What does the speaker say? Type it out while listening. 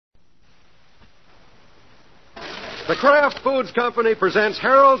The Kraft Foods Company presents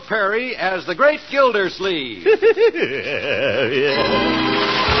Harold Perry as the Great Gildersleeve.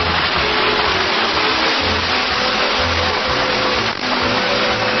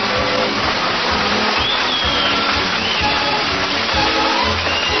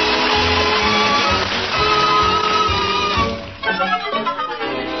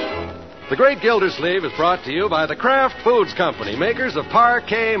 The Great Gildersleeve is brought to you by the Kraft Foods Company, makers of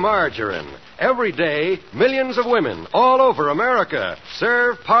Parquet Margarine. Every day, millions of women all over America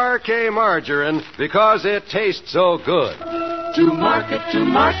serve Parquet Margarine because it tastes so good. To market,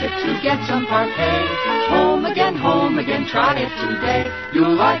 to get some Parquet. Home again, try it today.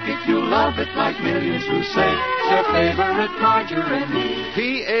 You'll like it, you'll love it, like millions who say it's their favorite margarine.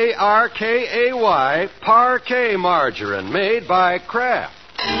 Parkay, Parquet Margarine, made by Kraft.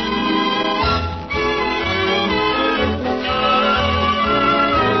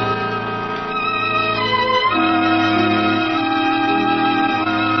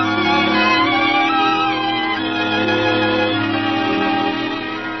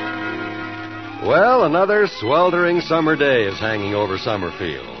 Well, another sweltering summer day is hanging over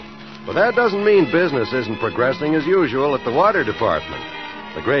Summerfield. But that doesn't mean business isn't progressing as usual at the water department.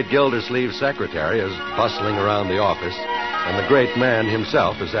 The great Gildersleeve secretary is bustling around the office, and the great man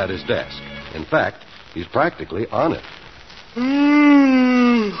himself is at his desk. In fact, he's practically on it.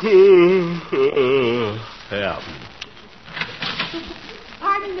 Yeah.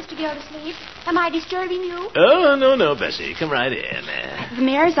 Pardon, Mr. Gildersleeve. Am I disturbing you? Oh, no, Bessie. Come right in. The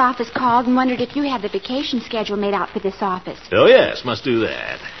mayor's office called and wondered if you had the vacation schedule made out for this office. Oh, yes, must do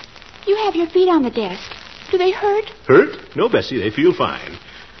that. You have your feet on the desk. Do they hurt? Hurt? No, Bessie, they feel fine.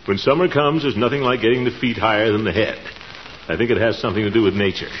 When summer comes, there's nothing like getting the feet higher than the head. I think it has something to do with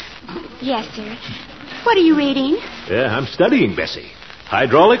nature. Yes, sir. What are you reading? Yeah, I'm studying, Bessie.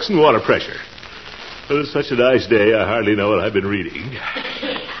 Hydraulics and water pressure. Well, it's such a nice day, I hardly know what I've been reading.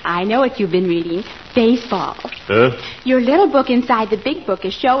 I know what you've been reading. Baseball. Huh? Your little book inside the big book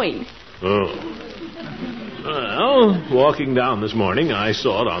is showing. Oh. Well, walking down this morning, I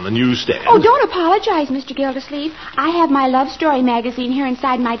saw it on the newsstand. Oh, don't apologize, Mr. Gildersleeve. I have my love story magazine here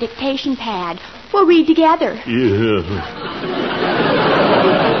inside my dictation pad. We'll read together. Yeah.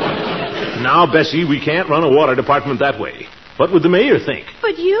 Now, Bessie, we can't run a water department that way. What would the mayor think?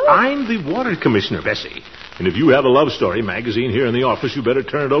 But you... I'm the water commissioner, Bessie. And if you have a love story magazine here in the office, you better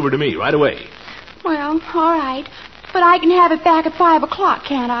turn it over to me right away. Well, all right. But I can have it back at 5 o'clock,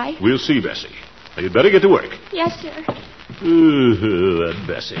 can't I? We'll see, Bessie. Now, you'd better get to work. Yes, sir. Ooh, that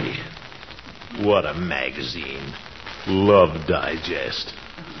Bessie. What a magazine. Love Digest.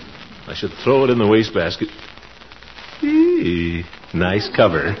 I should throw it in the wastebasket. Nice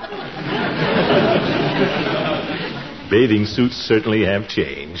cover. Bathing suits certainly have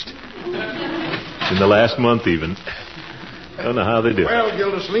changed. In the last month, even. I don't know how they do it. Well,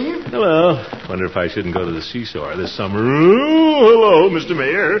 Gildersleeve? Hello. Wonder if I shouldn't go to the seashore this summer. Oh, hello, Mr.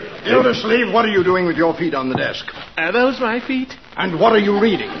 Mayor. Gildersleeve, what are you doing with your feet on the desk? Are those my feet? And what are you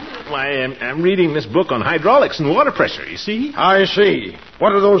reading? Why, I'm reading this book on hydraulics and water pressure, you see? I see.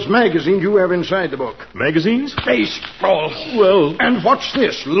 What are those magazines you have inside the book? Magazines? Baseball. Well... And what's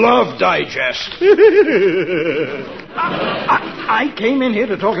this? Love Digest. I came in here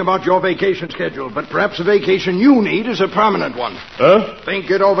to talk about your vacation schedule, but perhaps the vacation you need is a permanent one. Huh? Think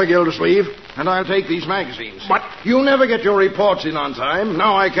it over, Gildersleeve, and I'll take these magazines. What? You never get your reports in on time.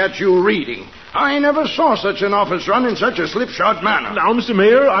 Now I catch you reading. I never saw such an office run in such a slipshod manner. Now, Mr.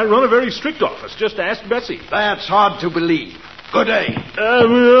 Mayor, I run a very strict office. Just ask Bessie. That's hard to believe. Good day.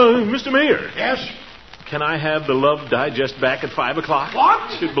 Mr. Mayor. Yes? Can I have the Love Digest back at 5 o'clock?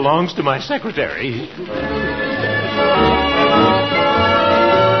 What? It belongs to my secretary.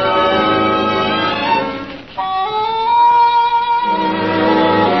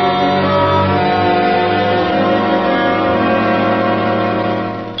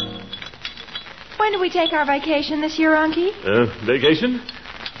 When do we take our vacation this year, Unky? Vacation?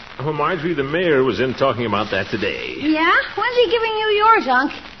 Oh, Marjorie, the mayor was in talking about that today. Yeah? When's he giving you yours,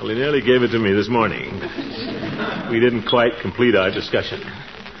 Unc? Well, he nearly gave it to me this morning. We didn't quite complete our discussion.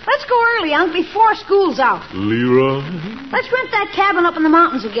 Let's go early, Unc, before school's out. Leroy? Let's rent that cabin up in the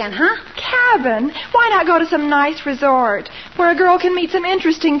mountains again, huh? Cabin? Why not go to some nice resort where a girl can meet some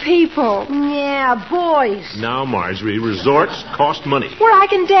interesting people? Yeah, boys. Now, Marjorie, resorts cost money. Where I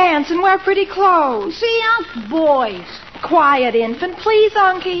can dance and wear pretty clothes. See, Unc? Boys. Quiet, infant. Please,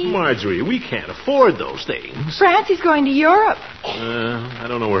 Unky. Marjorie, we can't afford those things. Francie's going to Europe. I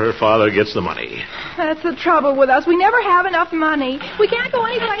don't know where her father gets the money. That's the trouble with us. We never have enough money. We can't go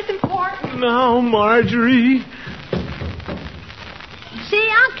anyplace important. No, Marjorie. See,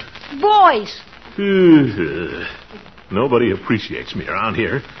 Unc? Boys. Nobody appreciates me around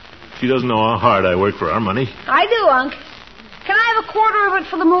here. She doesn't know how hard I work for our money. I do, Unc. Can I have a quarter of it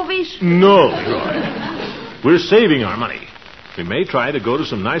for the movies? No, Leroy. We're saving our money. We may try to go to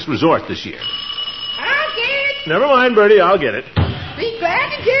some nice resort this year. I'll get it. Never mind, Bertie. I'll get it. Be glad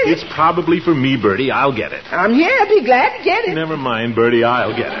to get it. It's probably for me, Bertie. I'll get it. I'm here. Be glad to get it. Never mind, Bertie.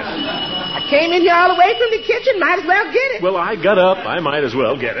 I'll get it. I came in here all the way from the kitchen. Might as well get it. Well, I got up. I might as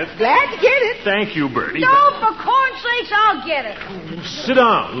well get it. Glad to get it. Thank you, Bertie. No, for corn's sakes, I'll get it. Sit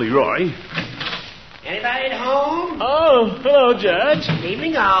down, Leroy. Anybody at home? Oh, hello, Judge.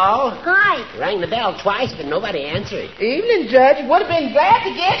 Evening, all. Hi. Rang the bell twice, but nobody answered. Evening, Judge. Would have been glad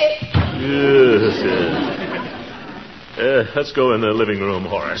to get it. Yes. Let's go in the living room,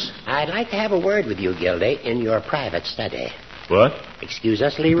 Horace. I'd like to have a word with you, Gildy, in your private study. What? Excuse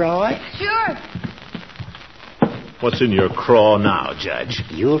us, Leroy? Sure. What's in your craw now, Judge?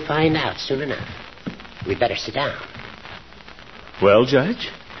 You'll find out soon enough. We'd better sit down. Well, Judge?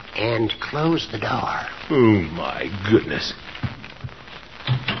 And close the door. Oh, my goodness.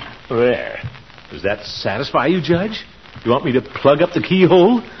 There. Does that satisfy you, Judge? You want me to plug up the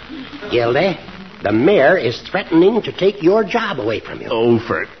keyhole? Gildy, the mayor is threatening to take your job away from you. Oh,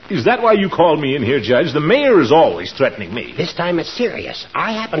 Fert. Is that why you called me in here, Judge? The mayor is always threatening me. This time it's serious.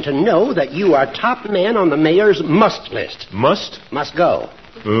 I happen to know that you are top man on the mayor's must list. Must? Must go.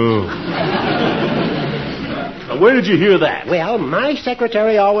 Oh. Now, where did you hear that? Well, my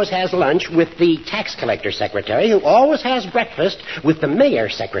secretary always has lunch with the tax collector secretary, who always has breakfast with the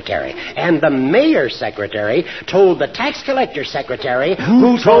mayor's secretary. And the mayor's secretary told the tax collector secretary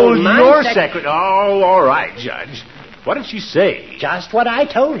Who told your secretary? Oh, all right, Judge. What did she say? Just what I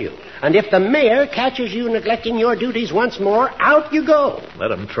told you. And if the mayor catches you neglecting your duties once more, out you go.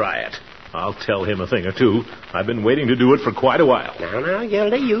 Let him try it. I'll tell him a thing or two. I've been waiting to do it for quite a while. Now,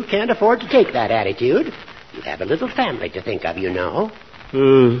 Gildy, you can't afford to take that attitude. You have a little family to think of, you know.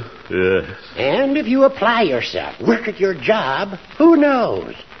 Yes. And if you apply yourself, work at your job, who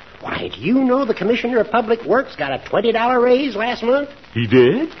knows? Why, do you know the Commissioner of Public Works got a $20 raise last month? He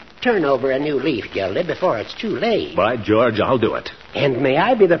did? Turn over a new leaf, Gildy, before it's too late. By George, I'll do it. And may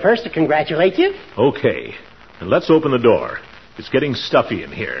I be the first to congratulate you? Okay. And let's open the door. It's getting stuffy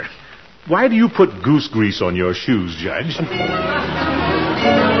in here. Why do you put goose grease on your shoes, Judge?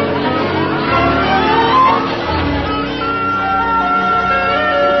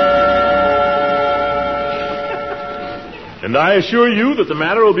 And I assure you that the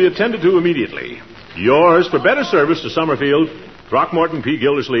matter will be attended to immediately. Yours for better service to Summerfield, Throckmorton P.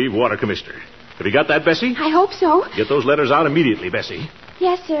 Gildersleeve, Water Commissioner. Have you got that, Bessie? I hope so. Get those letters out immediately, Bessie.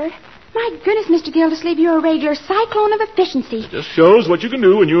 Yes, sir. My goodness, Mr. Gildersleeve, you're a regular cyclone of efficiency. Just shows what you can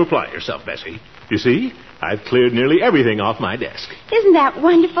do when you apply yourself, Bessie. You see, I've cleared nearly everything off my desk. Isn't that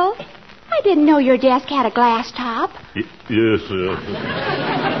wonderful? I didn't know your desk had a glass top. Yes,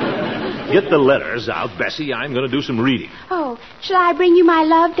 Get the letters out, Bessie. I'm going to do some reading. Oh, shall I bring you my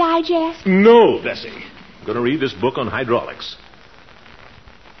Love Digest? No, Bessie. I'm going to read this book on hydraulics.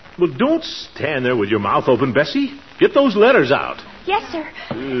 Well, don't stand there with your mouth open, Bessie. Get those letters out. Yes, sir.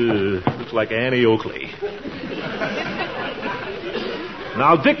 Looks like Annie Oakley.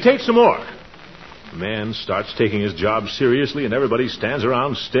 Now dictate some more. The man starts taking his job seriously, and everybody stands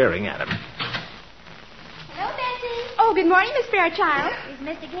around staring at him. Hello, Bessie. Oh, good morning, Miss Fairchild. Is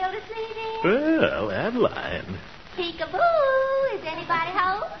Mr. Gildersleeve in? Well, Adeline. Peekaboo. Is anybody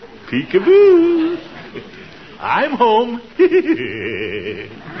home? Peekaboo. I'm home.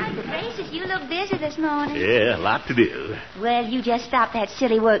 My gracious, you look busy this morning. Yeah, a lot to do. Well, you just stop that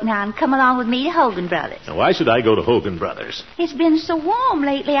silly work now and come along with me to Hogan Brothers. Now, why should I go to Hogan Brothers? It's been so warm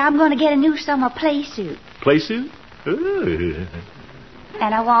lately, I'm going to get a new summer play suit. Play suit? Ooh.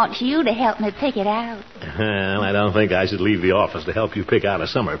 And I want you to help me pick it out. Well, I don't think I should leave the office to help you pick out a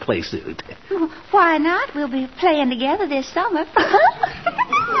summer play suit. Why not? We'll be playing together this summer.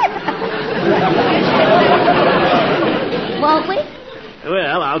 Won't we?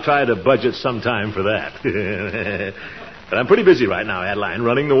 Well, I'll try to budget some time for that. But I'm pretty busy right now, Adeline,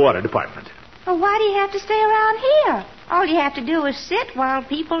 running the water department. Well, why do you have to stay around here? All you have to do is sit while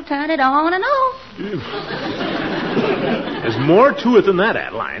people turn it on and off. There's more to it than that,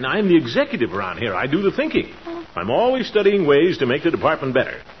 Adeline. I'm the executive around here. I do the thinking. I'm always studying ways to make the department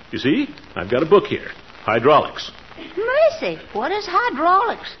better. You see, I've got a book here, Hydraulics. Mercy, what is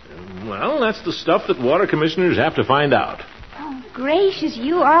hydraulics? Well, that's the stuff that water commissioners have to find out. Oh, gracious,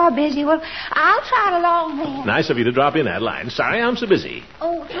 you are busy. Well, I'll trot along then. Nice of you to drop in, Adeline. Sorry I'm so busy.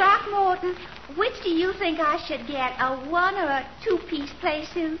 Oh, Throckmorton, which do you think I should get, a one or a two-piece play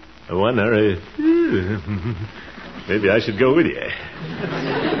suit? A one or a... Maybe I should go with you.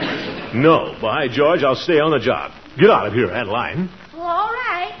 No, by George, I'll stay on the job. Get out of here, Adeline. Well, all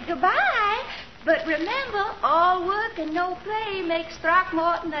right. Goodbye. But remember, all work and no play makes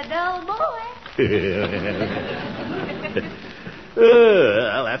Throckmorton a dull boy.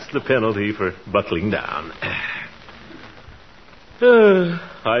 Well, that's the penalty for buckling down.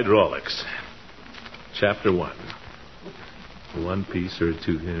 Hydraulics. Chapter 1. One piece or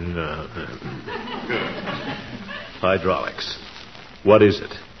two. Hydraulics. What is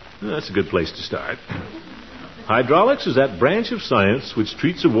it? That's a good place to start. Hydraulics is that branch of science which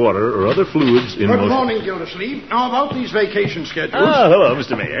treats of water or other fluids in Good motion. morning, Gildersleeve. Now, about these vacation schedules. Ah, hello,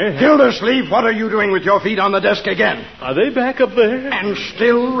 Mr. Mayor. Gildersleeve, what are you doing with your feet on the desk again? Are they back up there? And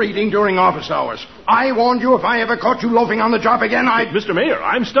still reading during office hours. I warned you if I ever caught you loafing on the job again, I'd... Mr. Mayor,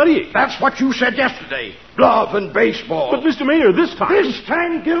 I'm studying. That's what you said yesterday. Love and baseball. But, Mr. Mayor, this time... This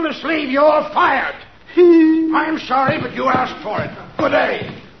time, Gildersleeve, you're fired. I'm sorry, but you asked for it. Good day.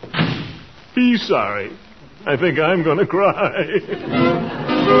 He's sorry. I think I'm going to cry.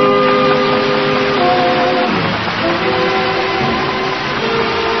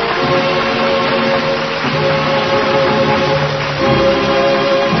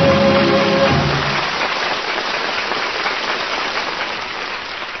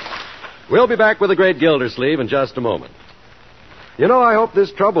 We'll be back with the great Gildersleeve in just a moment. You know, I hope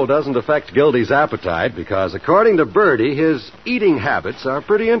this trouble doesn't affect Gildy's appetite, because according to Birdie, his eating habits are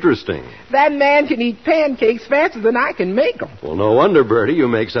pretty interesting. That man can eat pancakes faster than I can make them. Well, no wonder, Birdie, you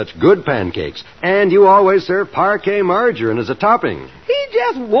make such good pancakes. And you always serve parquet margarine as a topping. He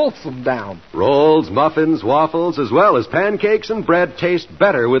just wolfs them down. Rolls, muffins, waffles, as well as pancakes and bread taste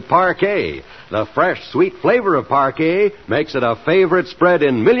better with parquet. The fresh, sweet flavor of parquet makes it a favorite spread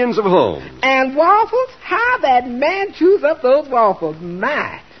in millions of homes. And waffles? How that man chews up those waffles.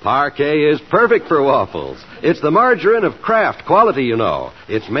 My. Parquet is perfect for waffles. It's the margarine of Kraft quality, you know.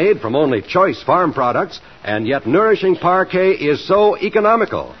 It's made from only choice farm products, and yet nourishing parquet is so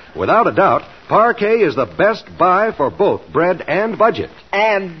economical. Without a doubt, parquet is the best buy for both bread and budget.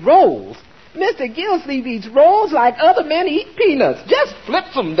 And rolls. Mr. Gildersleeve eats rolls like other men eat peanuts. Just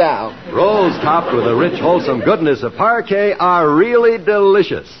flips them down. Rolls topped with the rich, wholesome goodness of parquet are really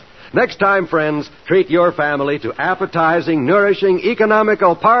delicious. Next time, friends, treat your family to appetizing, nourishing,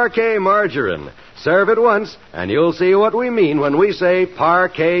 economical parquet margarine. Serve it once, and you'll see what we mean when we say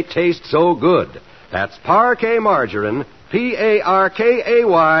parquet tastes so good. That's parquet margarine,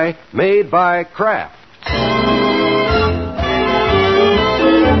 Parkay, made by Kraft.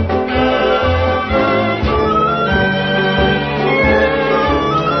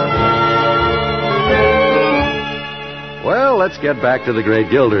 Well, let's get back to the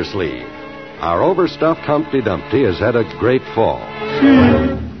great Gildersleeve. Our overstuffed Humpty Dumpty has had a great fall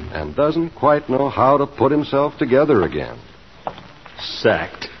and doesn't quite know how to put himself together again.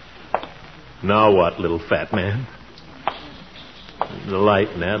 Sacked. Now what, little fat man? The light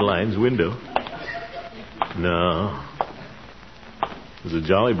in Adeline's window. No. There's a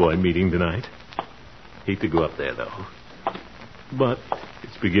Jolly Boy meeting tonight. Hate to go up there, though. But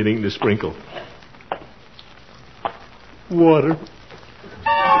it's beginning to sprinkle. Water.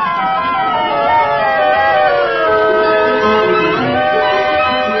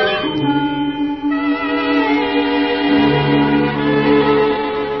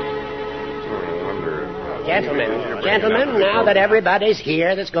 Gentlemen, now that everybody's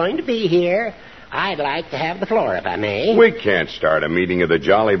here that's going to be here, I'd like to have the floor, if I may. We can't start a meeting of the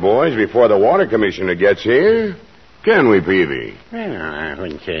Jolly Boys before the Water Commissioner gets here. Can we, Peavy? Well, I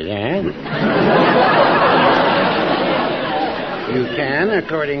wouldn't say that. You can,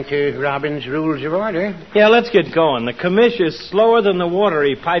 according to Robin's Rules of Order. Yeah, let's get going. The commish is slower than the water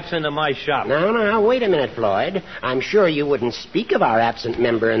he pipes into my shop. Now, wait a minute, Floyd. I'm sure you wouldn't speak of our absent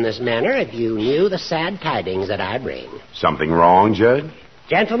member in this manner if you knew the sad tidings that I bring. Something wrong, Judge?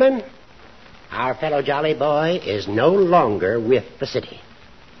 Gentlemen, our fellow Jolly Boy is no longer with the city.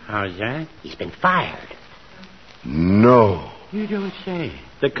 How's that? He's been fired. No. You don't say.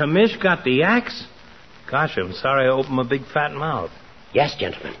 The commish got the axe? Gosh, I'm sorry I opened my big fat mouth. Yes,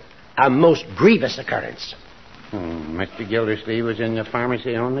 gentlemen. A most grievous occurrence. Mr. Gildersleeve was in the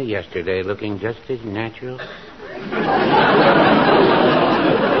pharmacy only yesterday, looking just as natural.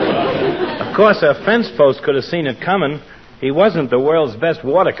 Of course, a fence post could have seen it coming. He wasn't the world's best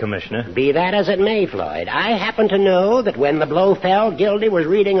water commissioner. Be that as it may, Floyd, I happen to know that when the blow fell, Gildy was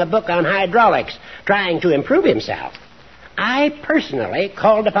reading a book on hydraulics, trying to improve himself. I personally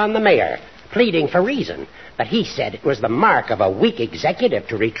called upon the mayor, pleading for reason, but he said it was the mark of a weak executive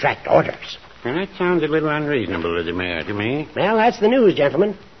to retract orders. Well, that sounds a little unreasonable to the mayor to me. Well, that's the news,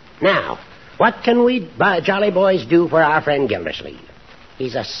 gentlemen. Now, what can we Jolly Boys do for our friend Gildersleeve?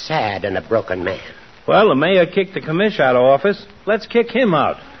 He's a sad and a broken man. Well, the mayor kicked the commish out of office. Let's kick him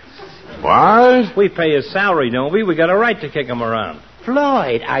out. What? We pay his salary, don't we? We got a right to kick him around.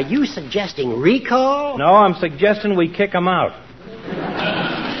 Floyd, are you suggesting recall? No, I'm suggesting we kick him out.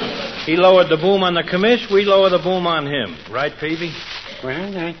 He lowered the boom on the commish, we lower the boom on him. Right, Peavy?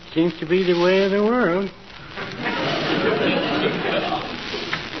 Well, that seems to be the way of the world.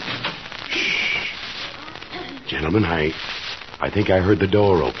 Gentlemen, I think I heard the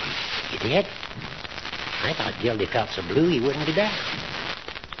door open. You did? I thought Gildy felt so blue he wouldn't be down.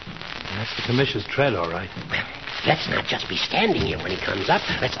 That's the commissioner's tread, all right. Well, let's not just be standing here when he comes up.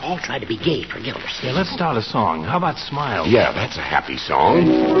 Let's all try to be gay for Gildersleeve. Yeah, let's start a song. How about Smile? Yeah, that's a happy song.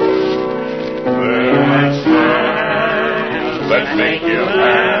 There are smiles that make you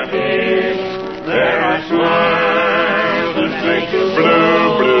happy. There are smiles that make you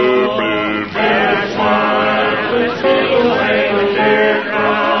blue, blue, blue. There are smiles that take away the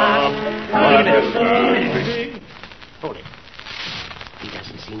teardrop. Hold it. He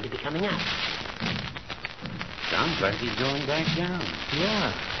doesn't seem to be coming out. Sounds like he's going back down.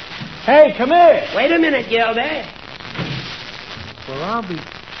 Yeah. Hey, come here. Wait a minute, Gildy. Well, I'll be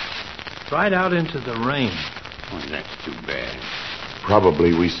right out into the rain. Oh, that's too bad.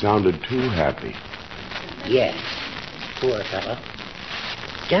 Probably we sounded too happy. Yes. Poor fellow.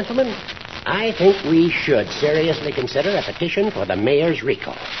 Gentlemen, I think we should seriously consider a petition for the mayor's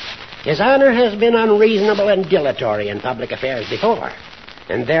recall. His Honor has been unreasonable and dilatory in public affairs before.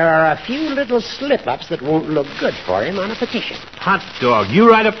 And there are a few little slip-ups that won't look good for him on a petition. Hot dog. You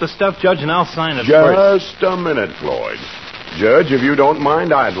write up the stuff, Judge, and I'll sign it first. Just a minute, Floyd. Judge, if you don't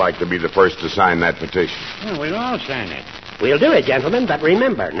mind, I'd like to be the first to sign that petition. Well, we'll all sign it. We'll do it, gentlemen, but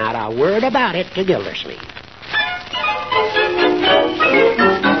remember, not a word about it to Gildersleeve.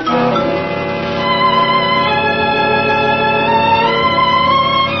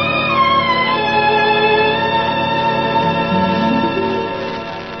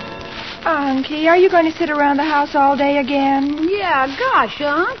 Unky, are you going to sit around the house all day again? Yeah, gosh,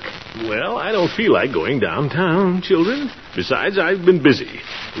 Unc. Well, I don't feel like going downtown, children. Besides, I've been busy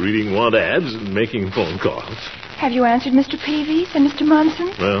reading want ads and making phone calls. Have you answered Mr. Peavy's and Mr.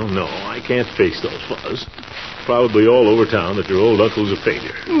 Munson? Well, no, I can't face those fellows. Probably all over town that your old uncle's a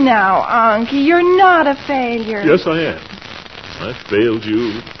failure. Now, Unky, you're not a failure. Yes, I am. I failed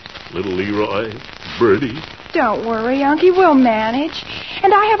you, little Leroy, Bertie. Don't worry, Unky. We'll manage.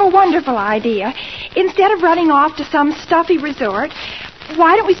 And I have a wonderful idea. Instead of running off to some stuffy resort,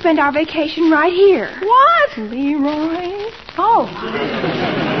 why don't we spend our vacation right here? What? Leroy? Oh.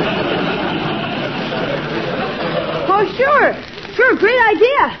 Oh, sure. Sure, great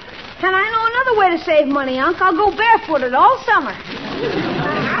idea. And I know another way to save money, Unc. I'll go barefooted all summer.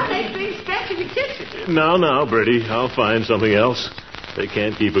 I'll make things sketchy in the kitchen. Now, Bertie, I'll find something else. They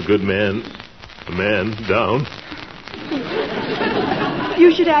can't keep a good man down.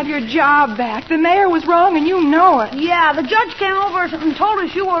 You should have your job back. The mayor was wrong, and you know it. Yeah, the judge came over and told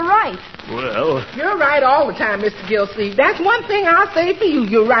us you were right. Well... You're right all the time, Mr. Gilsleeve. That's one thing I'll say for you.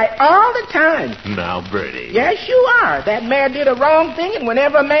 You're right all the time. Now, Bertie. Yes, you are. That man did a wrong thing, and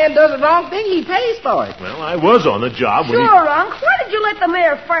whenever a man does a wrong thing, he pays for it. Well, I was on the job when Sure, Unc. Why did you let the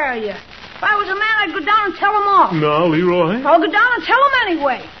mayor fire you? If I was a man, I'd go down and tell him off. No, Leroy. I'll go down and tell him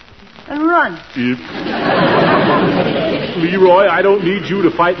anyway. And run. Leroy, I don't need you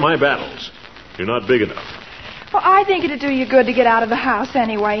to fight my battles. You're not big enough. Well, I think it'd do you good to get out of the house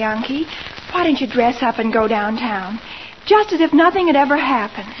anyway, Unky. Why don't you dress up and go downtown? Just as if nothing had ever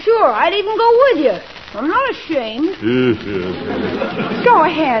happened. Sure, I'd even go with you. I'm not ashamed. Go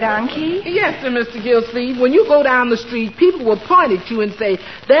ahead, Unky. Yes, sir, Mr. Gilsleeve. When you go down the street, people will point at you and say,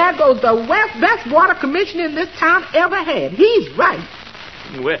 there goes the best water commissioner in this town ever had. He's right.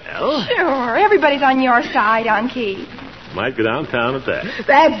 Well... Sure, everybody's on your side, Unky. Might go downtown at that.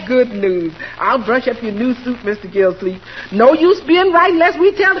 That's good news. I'll brush up your new suit, Mr. Gilsleeve. No use being right unless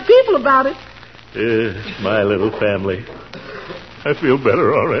we tell the people about it. My little family. I feel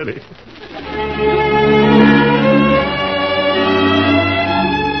better already.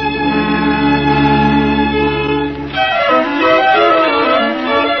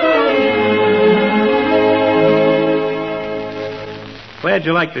 Glad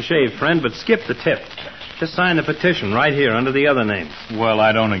you like to shave, friend, but skip the tip. Just sign the petition right here under the other names. Well,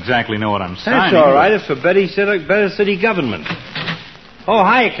 I don't exactly know what I'm signing. That's all right. It's for better city government. Oh,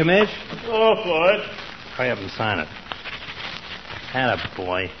 hi, Commish. Oh, Floyd. Hurry up and sign it.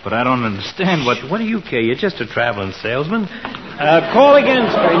 Attaboy. But I don't understand what... What do you care? You're just a traveling salesman. Call again,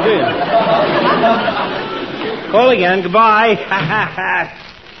 stranger. Call again. Goodbye.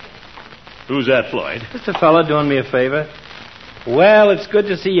 Who's that, Floyd? Just a fella doing me a favor. Well, it's good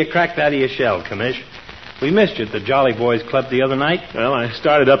to see you cracked out of your shell, Commish. We missed you at the Jolly Boys Club the other night. Well, I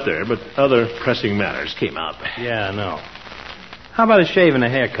started up there, but other pressing matters came up. Yeah, I know. How about a shave and a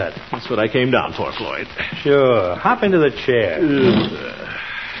haircut? That's what I came down for, Floyd. Sure. Hop into the chair.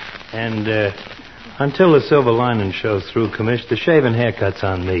 And until the silver lining shows through, Commish, the shave and haircut's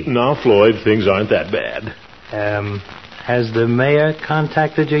on me. No, Floyd, things aren't that bad. Has the mayor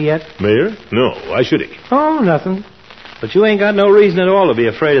contacted you yet? Mayor? No, why should he? Oh, nothing. But you ain't got no reason at all to be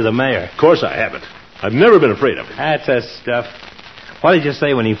afraid of the mayor. Of course I haven't. I've never been afraid of him. That's the stuff. What did you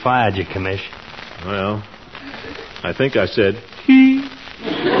say when he fired you, Commish? Well, I think I said, he.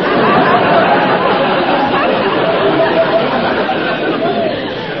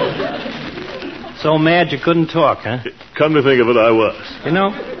 So mad you couldn't talk, huh? Come to think of it, I was. You know,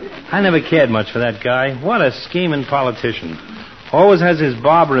 I never cared much for that guy. What a scheming politician. Always has his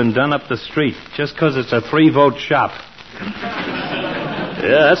barbering done up the street just 'cause it's a 3-vote shop.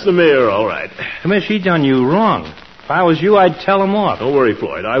 Yeah, that's the mayor, all right. Commish, he done you wrong. If I was you, I'd tell him off. Don't worry,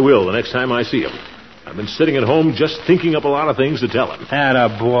 Floyd. I will the next time I see him. I've been sitting at home just thinking up a lot of things to tell him. Atta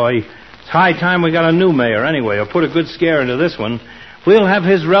boy. It's high time we got a new mayor anyway, or put a good scare into this one. We'll have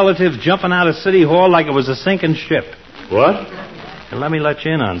his relatives jumping out of City Hall like it was a sinking ship. What? And let me let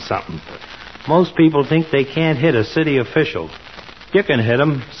you in on something. Most people think they can't hit a city official. You can hit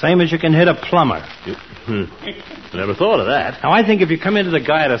him, same as you can hit a plumber. Never thought of that. Now, I think if you come into the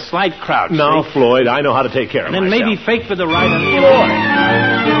guy at a slight crouch... No, see? Floyd, I know how to take care of and then myself. maybe fake for the ride on the floor.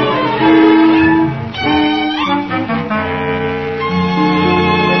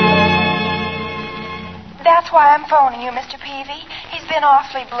 That's why I'm phoning you, Mr. Peavy. He's been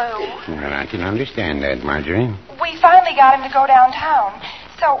awfully blue. Well, I can understand that, Marjorie. We finally got him to go downtown.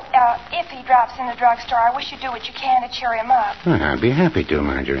 So, if he drops in the drugstore, I wish you'd do what you can to cheer him up. Well, I'll be happy to,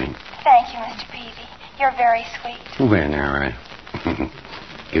 Marjorie. Thank you, Mr. Peavy. You're very sweet. Well, now,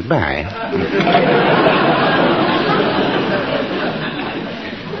 goodbye.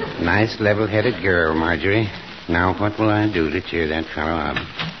 Nice, level-headed girl, Marjorie. Now, what will I do to cheer that fellow up?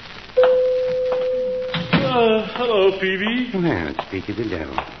 Hello, Peavy. Well, speak of the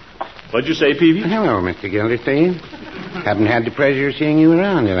devil. What'd you say, Peavy? Hello, Mr. Gildersleeve. Haven't had the pleasure of seeing you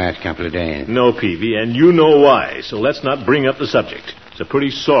around the last couple of days. No, Peavy, and you know why, so let's not bring up the subject. It's a pretty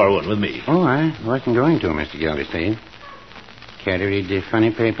sore one with me. Oh, I wasn't going to, Mr. Gildersleeve. Care to read the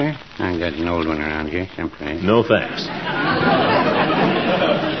funny paper? I've got an old one around here someplace. No, thanks.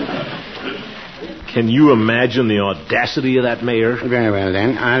 Can you imagine the audacity of that mayor? Very well,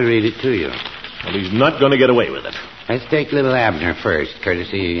 then. I'll read it to you. Well, he's not going to get away with it. Let's take little Abner first,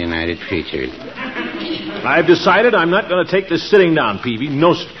 courtesy of United Features. I've decided I'm not going to take this sitting down, Peavy.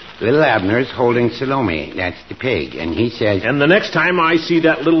 No, sir. Little Abner's holding Salome. That's the pig. And he says... And the next time I see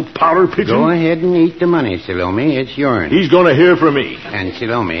that little powder pigeon... Go ahead and eat the money, Salome. It's yours. He's going to hear from me. And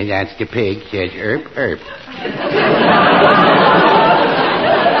Salome, that's the pig, says, erp, erp.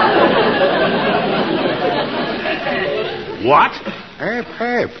 What? Herp,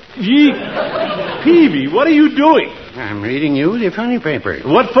 herp. Gee, Peavy, what are you doing? I'm reading you the funny paper.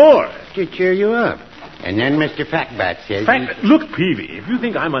 What for? To cheer you up. And then Mr. Fatbat says... Look, Peavy, if you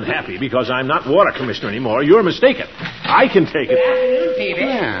think I'm unhappy because I'm not water commissioner anymore, you're mistaken. I can take it. Good afternoon, Peavy.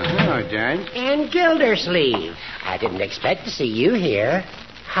 Yeah, hello, Judge. And Gildersleeve. I didn't expect to see you here.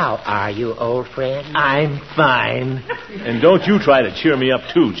 How are you, old friend? I'm fine. And don't you try to cheer me up,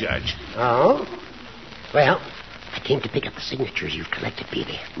 too, Judge. Oh? Well, I came to pick up the signatures you've collected,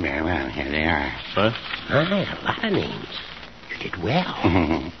 Peavy. Very well, here they are. Huh? Aye, a lot of names. You did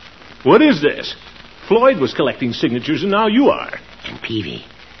well. What is this? Floyd was collecting signatures, and now you are. And, Peavy,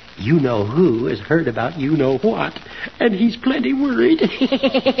 you know who has heard about you know what, and he's plenty worried.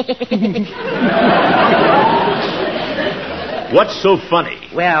 What's so funny?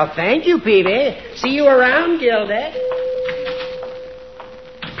 Well, thank you, Peavy. See you around, Gilda.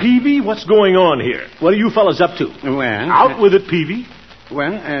 Peavy, what's going on here? What are you fellas up to? Well... Out with it, Peavy.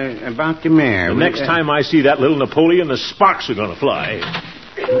 Well, about the mayor... The next time I see that little Napoleon, the sparks are going to fly.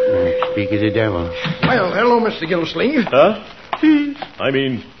 Speak of the devil. Well, hello, Mr. Gildersleeve. Huh?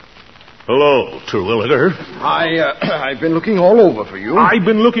 Hello, Terwilliger. I've been looking all over for you. I've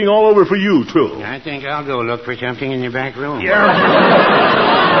been looking all over for you, too. I think I'll go look for something in your back room. Yeah.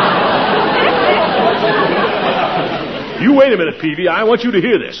 You wait a minute, Peavy. I want you to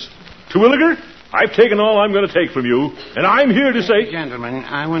hear this. Terwilliger, I've taken all I'm going to take from you, and I'm here to say... Gentlemen,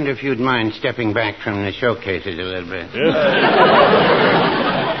 I wonder if you'd mind stepping back from the showcases a little bit.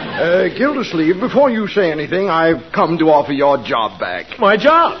 Gildersleeve, before you say anything, I've come to offer your job back. My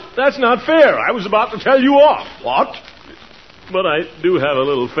job? That's not fair. I was about to tell you off. What? But I do have a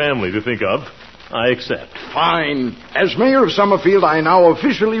little family to think of. I accept. Fine. As mayor of Summerfield, I now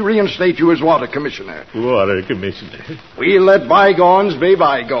officially reinstate you as water commissioner. Water commissioner. We'll let bygones be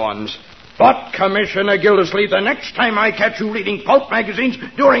bygones. But, Commissioner Gildersleeve, the next time I catch you reading pulp magazines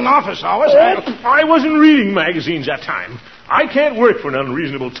during office hours, I wasn't reading magazines that time. I can't work for an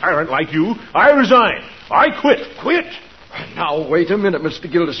unreasonable tyrant like you. I resign. I quit. Quit? Now, wait a minute, Mr.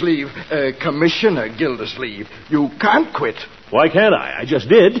 Gildersleeve. Commissioner Gildersleeve, you can't quit. Why can't I? I just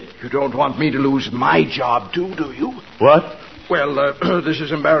did. You don't want me to lose my job, too, do you? What? Well, this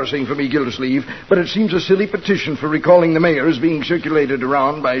is embarrassing for me, Gildersleeve, but it seems a silly petition for recalling the mayor is being circulated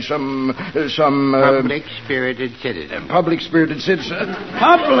around by some public-spirited citizen. Public-spirited citizen?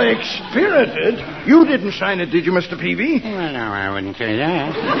 Public-spirited? You didn't sign it, did you, Mr. Peavy? Well, no, I wouldn't say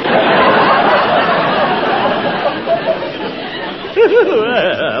that.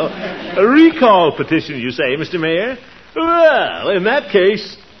 Well, a recall petition, you say, Mr. Mayor? Well, in that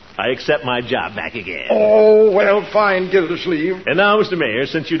case, I accept my job back again. Oh, well, fine, Gildersleeve. And now, Mr. Mayor,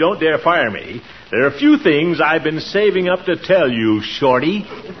 since you don't dare fire me, there are a few things I've been saving up to tell you, Shorty.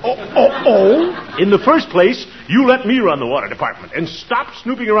 Oh? In the first place, you let me run the water department and stop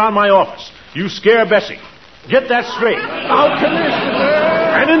snooping around my office. You scare Bessie. Get that straight. Now,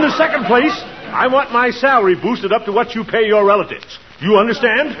 Commissioner! And in the second place, I want my salary boosted up to what you pay your relatives. You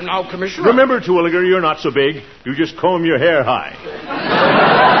understand? Now, Commissioner... Remember, Terwilliger, you're not so big. You just comb your hair high.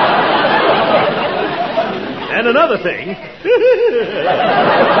 And another thing...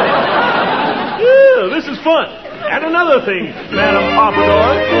 Yeah, this is fun. And another thing, Madam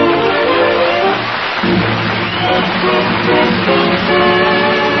Pompadour...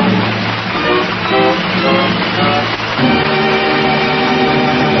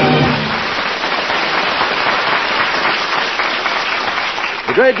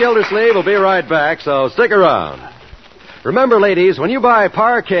 The great Gildersleeve will be right back, so stick around. Remember, ladies, when you buy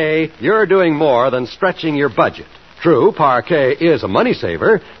Parquet, you're doing more than stretching your budget. True, Parquet is a money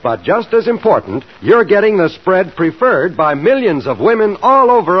saver, but just as important, you're getting the spread preferred by millions of women all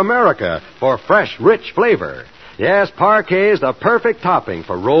over America for fresh, rich flavor. Yes, Parquet is the perfect topping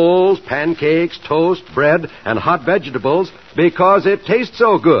for rolls, pancakes, toast, bread, and hot vegetables because it tastes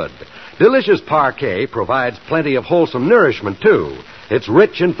so good. Delicious Parquet provides plenty of wholesome nourishment, too. It's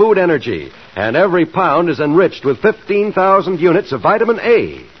rich in food energy, and every pound is enriched with 15,000 units of vitamin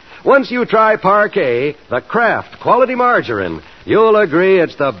A. Once you try Parquet, the Kraft quality margarine, you'll agree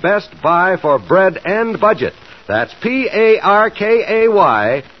it's the best buy for bread and budget. That's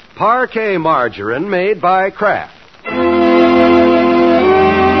Parkay, Parquet margarine made by Kraft.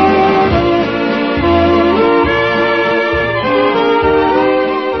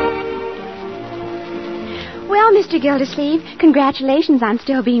 Well, Mr. Gildersleeve, congratulations on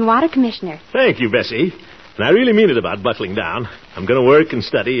still being water commissioner. Thank you, Bessie. And I really mean it about buckling down. I'm going to work and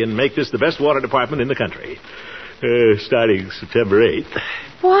study and make this the best water department in the country. Starting September 8th.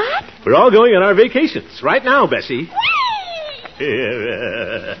 What? We're all going on our vacations right now, Bessie.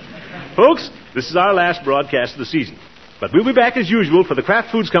 Folks, this is our last broadcast of the season. But we'll be back as usual for the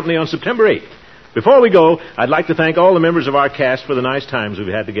Kraft Foods Company on September 8th. Before we go, I'd like to thank all the members of our cast for the nice times we've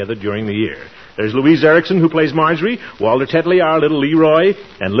had together during the year. There's Louise Erickson, who plays Marjorie, Walter Tetley, our little Leroy,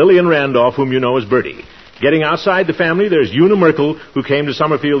 and Lillian Randolph, whom you know as Bertie. Getting outside the family, there's Una Merkel, who came to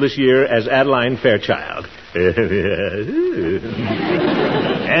Summerfield this year as Adeline Fairchild.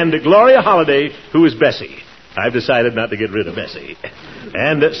 And Gloria Holliday, who is Bessie. I've decided not to get rid of Bessie.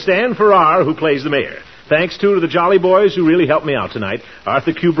 And Stan Farrar, who plays the mayor. Thanks, too, to the Jolly Boys who really helped me out tonight.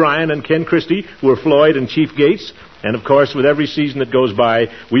 Arthur Q. Bryan and Ken Christie, who are Floyd and Chief Gates. And, of course, with every season that goes by,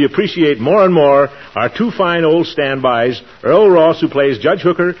 we appreciate more and more our two fine old standbys, Earl Ross, who plays Judge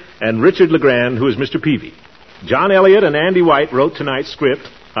Hooker, and Richard LeGrand, who is Mr. Peavy. John Elliott and Andy White wrote tonight's script.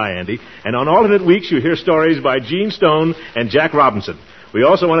 Hi, Andy. And on alternate weeks, you hear stories by Gene Stone and Jack Robinson. We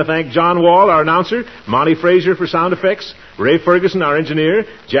also want to thank John Wall, our announcer, Monty Frazier for sound effects, Ray Ferguson, our engineer,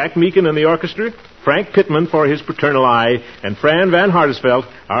 Jack Meekin and the orchestra, Frank Pittman for his paternal eye, and Fran Van Hardesveld,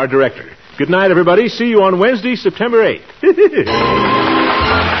 our director. Good night, everybody. See you on Wednesday, September 8th.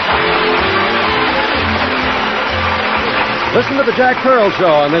 Listen to the Jack Pearl Show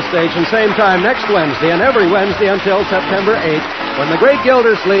on this station same time next Wednesday and every Wednesday until September 8th when The Great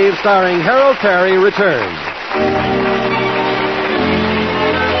Gildersleeve starring Harold Perry returns.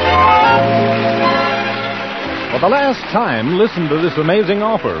 For the last time, listen to this amazing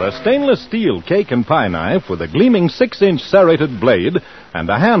offer. A stainless steel cake and pie knife with a gleaming 6-inch serrated blade and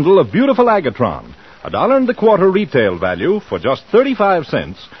a handle of beautiful agatron. $1.25 retail value for just 35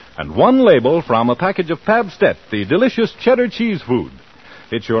 cents and one label from a package of Pabstet, the delicious cheddar cheese food.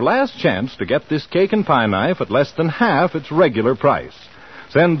 It's your last chance to get this cake and pie knife at less than half its regular price.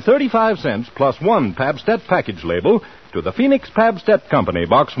 Send 35 cents plus one Pabstet package label to the Phoenix Pabstet Company,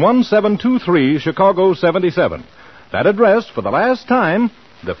 Box 1723, Chicago 77. That address, for the last time,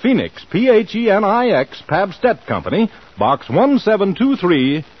 the Phoenix, Phenix Pabstet Company, Box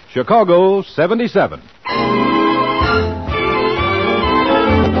 1723, Chicago 77.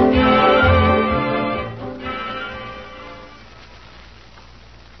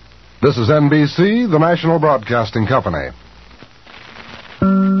 This is NBC, the National Broadcasting Company.